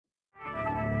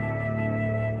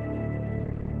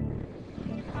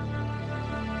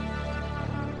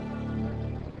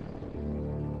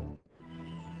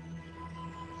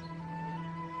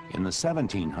In the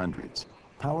 1700s,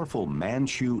 powerful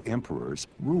Manchu emperors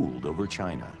ruled over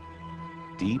China.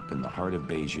 Deep in the heart of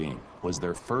Beijing was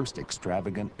their first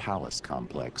extravagant palace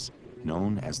complex,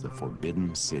 known as the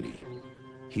Forbidden City.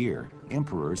 Here,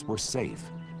 emperors were safe,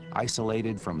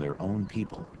 isolated from their own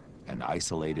people, and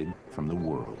isolated from the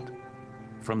world.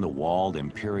 From the walled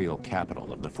imperial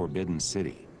capital of the Forbidden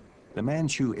City, the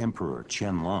Manchu Emperor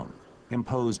Qianlong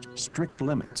imposed strict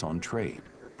limits on trade,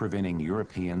 preventing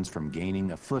Europeans from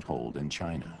gaining a foothold in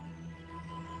China.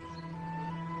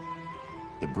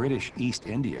 The British East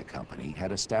India Company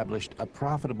had established a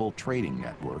profitable trading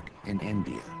network in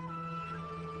India.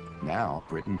 Now,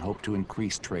 Britain hoped to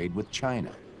increase trade with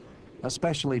China,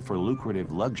 especially for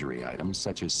lucrative luxury items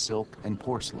such as silk and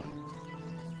porcelain.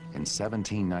 In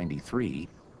 1793,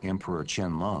 Emperor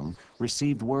Qianlong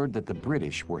received word that the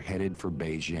British were headed for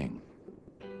Beijing.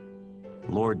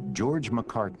 Lord George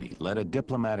Macartney led a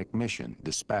diplomatic mission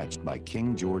dispatched by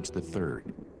King George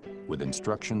III, with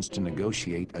instructions to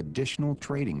negotiate additional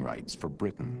trading rights for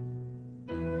Britain.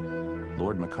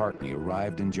 Lord Macartney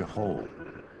arrived in Johore,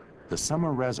 the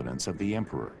summer residence of the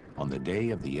emperor, on the day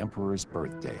of the emperor's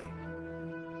birthday.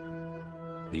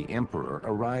 The emperor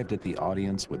arrived at the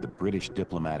audience with the British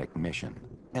diplomatic mission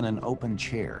in an open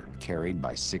chair carried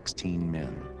by 16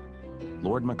 men.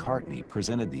 Lord Macartney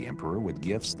presented the emperor with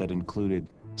gifts that included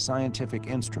scientific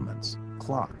instruments,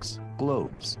 clocks,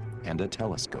 globes, and a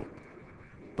telescope.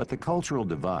 But the cultural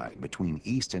divide between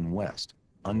East and West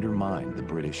undermined the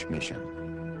British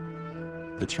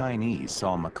mission. The Chinese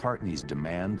saw Macartney's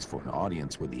demands for an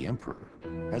audience with the emperor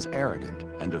as arrogant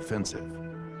and offensive.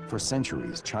 For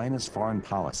centuries, China's foreign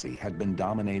policy had been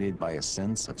dominated by a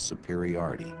sense of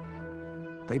superiority.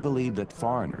 They believed that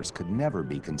foreigners could never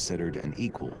be considered an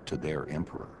equal to their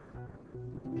emperor.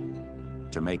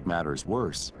 To make matters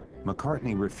worse,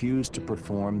 Macartney refused to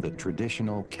perform the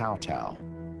traditional kowtow,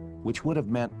 which would have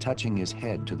meant touching his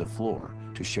head to the floor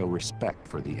to show respect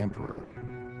for the emperor.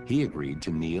 He agreed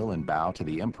to kneel and bow to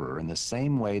the emperor in the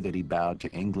same way that he bowed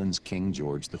to England's King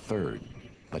George III,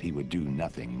 but he would do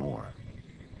nothing more.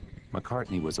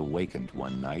 Macartney was awakened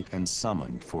one night and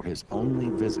summoned for his only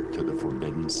visit to the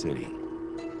Forbidden City.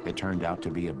 It turned out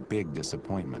to be a big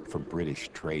disappointment for British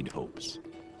trade hopes.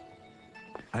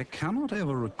 I cannot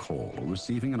ever recall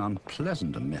receiving an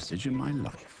unpleasanter message in my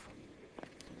life.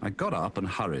 I got up and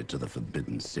hurried to the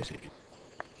Forbidden City.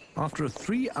 After a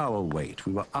 3-hour wait,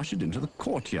 we were ushered into the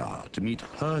courtyard to meet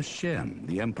He Shen,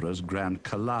 the Emperor's Grand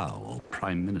Kalau, or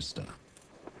Prime Minister.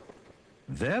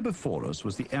 There before us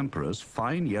was the Emperor's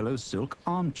fine yellow silk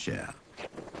armchair,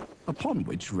 upon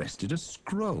which rested a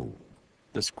scroll.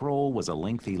 The scroll was a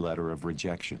lengthy letter of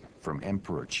rejection from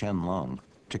Emperor Qianlong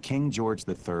to King George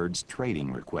III's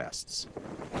trading requests.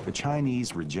 The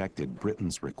Chinese rejected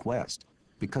Britain's request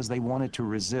because they wanted to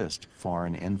resist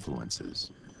foreign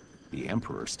influences. The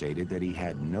emperor stated that he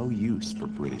had no use for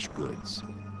British goods.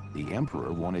 The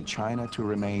emperor wanted China to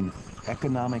remain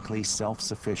economically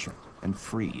self-sufficient and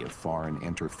free of foreign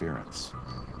interference.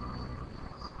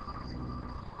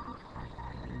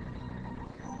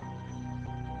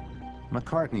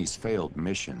 Macartney's failed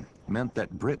mission meant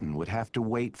that Britain would have to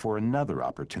wait for another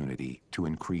opportunity to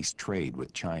increase trade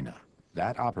with China.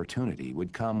 That opportunity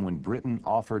would come when Britain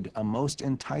offered a most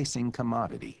enticing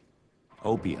commodity,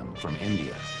 opium from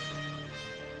India.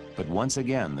 But once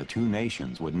again, the two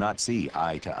nations would not see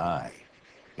eye to eye.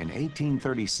 In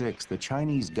 1836, the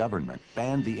Chinese government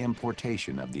banned the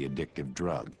importation of the addictive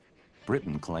drug.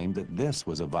 Britain claimed that this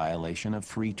was a violation of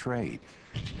free trade.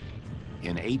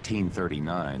 In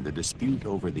 1839, the dispute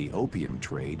over the opium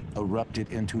trade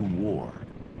erupted into war.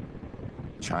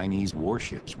 Chinese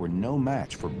warships were no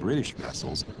match for British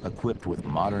vessels equipped with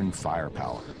modern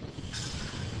firepower.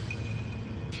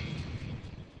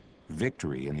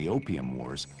 Victory in the Opium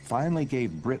Wars finally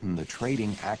gave Britain the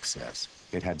trading access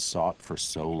it had sought for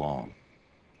so long.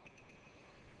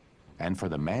 And for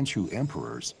the Manchu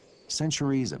emperors,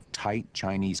 centuries of tight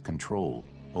Chinese control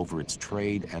over its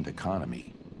trade and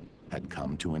economy had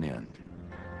come to an end.